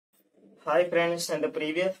Hi friends, in the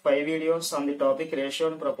previous 5 videos on the topic ratio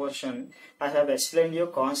and proportion, I have explained you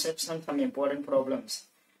concepts and some important problems.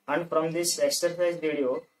 And from this exercise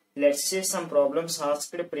video, let's see some problems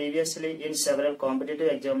asked previously in several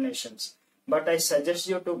competitive examinations. But I suggest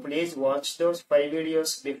you to please watch those 5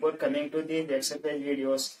 videos before coming to these exercise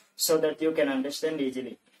videos so that you can understand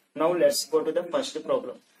easily. Now let's go to the first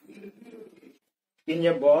problem. In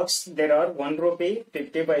a box, there are 1 rupee,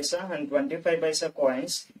 50 paisa and 25 paisa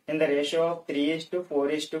coins in the ratio of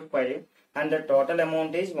 3:4:5 and the total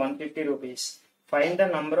amount is 150 rupees. Find the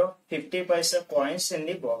number of 50 paisa coins in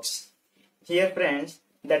the box. Here friends,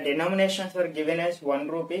 the denominations are given as 1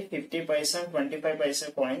 rupee, 50 paisa and 25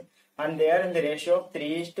 paisa coin and they are in the ratio of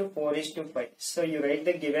 3:4:5. So you write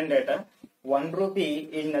the given data. 1 rupee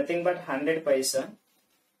is nothing but 100 paisa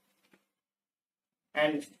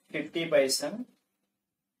and 50 paisa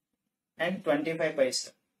and 25 paisa.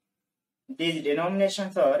 These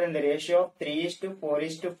denominations are in the ratio of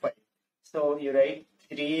 3:4:5. So you write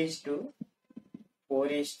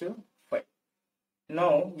 3:4:5.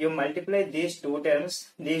 Now you multiply these two terms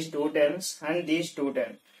and these two terms.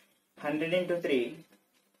 100 into 3,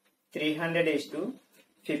 300 is to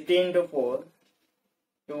 50 into 4,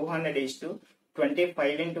 200 is to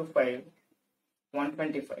 25 into 5,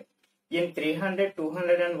 125. In 300,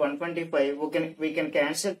 200 and 125, we can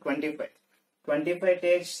cancel 25. 25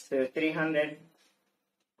 takes 300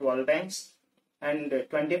 12 times and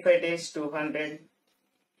 25 takes 200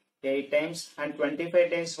 8 times and 25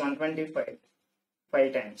 takes 125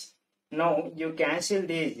 5 times. Now you cancel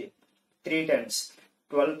these 3 terms.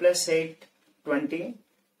 12 plus 8, 20,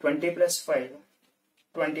 20 plus 5,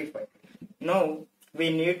 25. Now we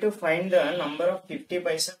need to find the number of 50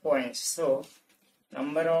 paisa coins. So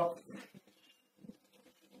number of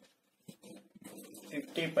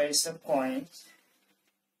 50 paisa coins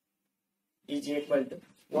is equal to,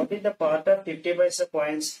 what is the part of 50 paisa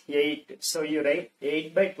coins? 8. So you write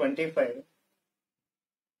 8 by 25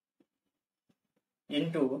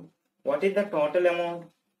 into, what is the total amount?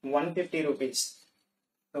 150 rupees.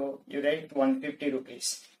 So you write 150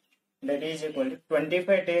 rupees. That is equal to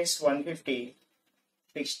 25 takes 150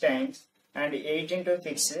 6 times and 8 into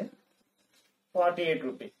 6, 48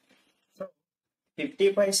 rupees. So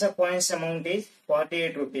 50 paisa coins amount is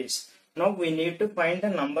 48 rupees. Now we need to find the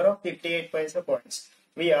number of 58 paisa coins.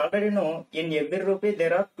 We already know in every rupee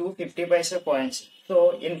there are 250 paisa coins.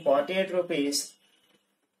 So in 48 rupees,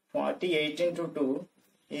 48 into 2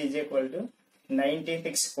 is equal to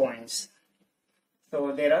 96 coins.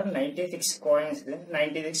 So there are 96 coins,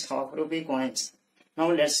 96 half rupee coins.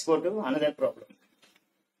 Now let's go to another problem.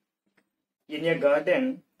 In a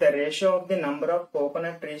garden, the ratio of the number of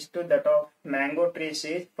coconut trees to that of mango trees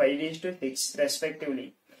is 5:6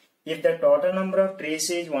 respectively. If the total number of trees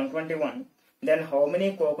is 121, then how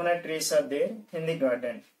many coconut trees are there in the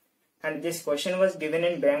garden? And this question was given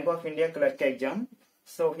in Bank of India clerk exam.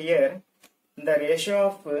 So here the ratio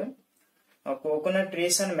of coconut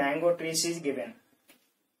trees and mango trees is given.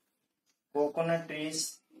 Coconut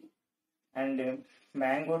trees and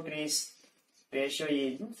mango trees ratio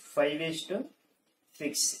is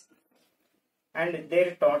 5:6 and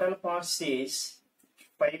their total parts is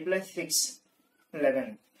 5 plus 6,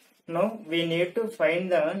 11. Now we need to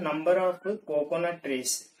find the number of coconut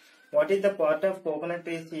trees. What is the part of coconut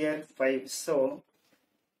trees here? 5. So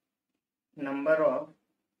number of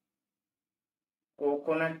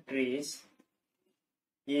coconut trees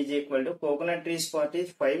is equal to, coconut trees part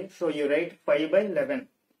is 5. So you write 5 by 11.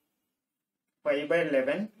 5 by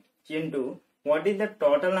 11 into, what is the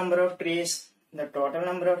total number of trees? The total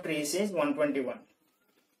number of trees is 121.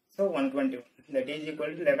 So 121. That is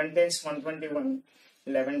equal to 11 times 121.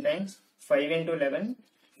 11 times 5 into 11,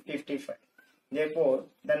 55. Therefore,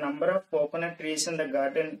 the number of coconut trees in the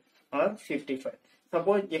garden are 55.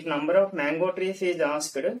 Suppose if number of mango trees is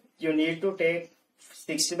asked, you need to take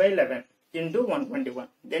 6 by 11 into 121.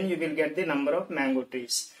 Then you will get the number of mango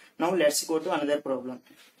trees. Now let's go to another problem.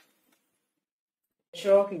 The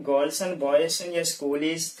ratio of girls and boys in a school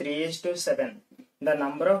is 3:7. The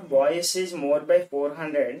number of boys is more by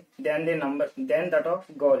 400 than that of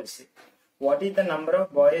girls. What is the number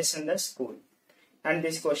of boys in the school? And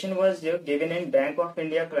this question was given in Bank of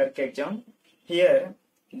India clerk exam. Here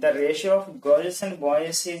the ratio of girls and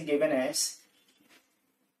boys is given as,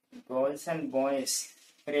 girls and boys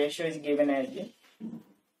ratio is given as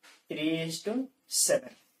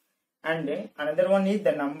 3:7. And another one is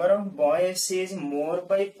the number of boys is more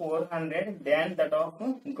by 400 than that of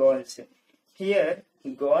girls. Here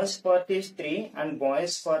girls part is 3 and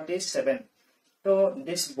boys part is 7. So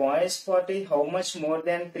this boys part is how much more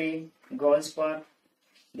than 3? Girls part,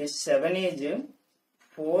 this 7 is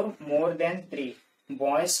 4 more than 3.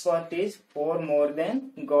 Boys part is 4 more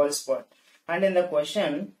than girls part. And in the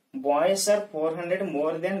question, boys are 400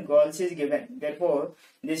 more than girls is given. Therefore,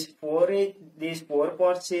 these four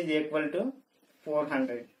parts is equal to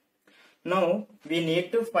 400. Now, we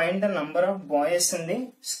need to find the number of boys in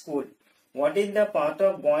the school. What is the part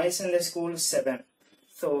of boys in the school? 7.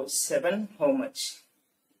 So, 7 how much?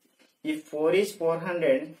 If 4 is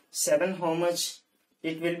 400, 7 how much?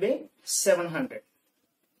 It will be 700.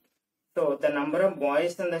 So, the number of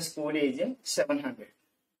boys in the school is 700.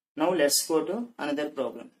 Now, let's go to another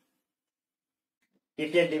problem.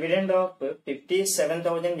 If a dividend of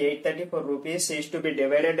 57,834 rupees is to be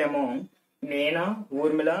divided among Meena,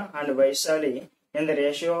 Urmila and Vaishali in the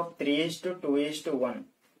ratio of 3:2:1.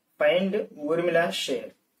 Find Urmila's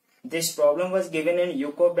share. This problem was given in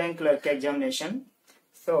UCO Bank clerk examination.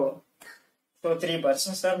 So 3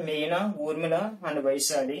 persons are Meena, Urmila and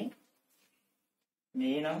Vaishali.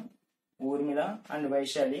 Meena, Urmila and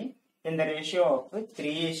Vaishali in the ratio of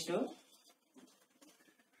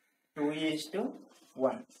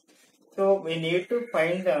 3:2:1. So we need to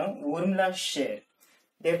find the Urmila's share.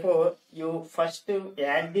 Therefore, you first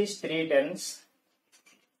add these 3 terms.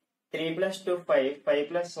 3 plus 2, 5. 5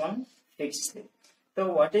 plus 1, 6.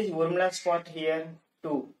 So, what is Urmila's part here?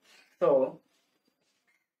 2. So,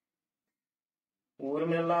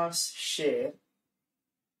 Urmila's share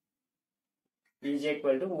is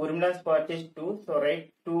equal to, Urmila's part is 2. So,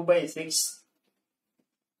 write 2 by 6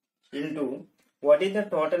 into, what is the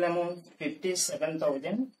total amount?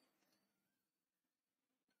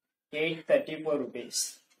 57,834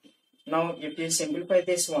 rupees. Now, if you simplify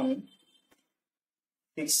this one,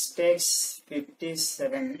 6 takes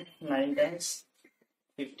 57, 9 times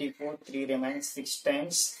 54, 3 remains 6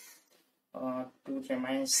 times, 2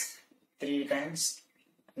 remains 3 times,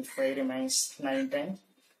 and 5 remains 9 times.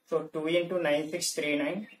 So 2 into 9, 6, 3,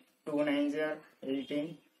 9, 2 9s are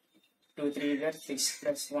 18, 2 3s are 6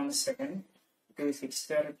 plus 1, 7, 2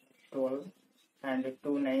 6s are 12, and 2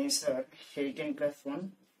 9s are 18 plus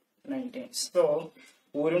 1, 19. So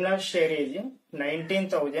Urmila's share is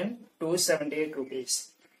 19,278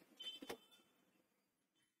 rupees.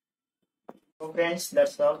 So friends,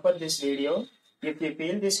 that's all for this video. If you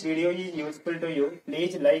feel this video is useful to you,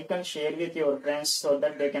 please like and share with your friends so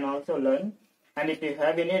that they can also learn. And if you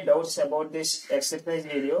have any doubts about this exercise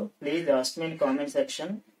video, please ask me in comment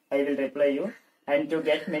section. I will reply you. And to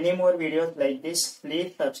get many more videos like this,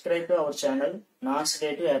 please subscribe to our channel, NAS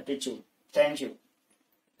Day to Aptitude. Thank you.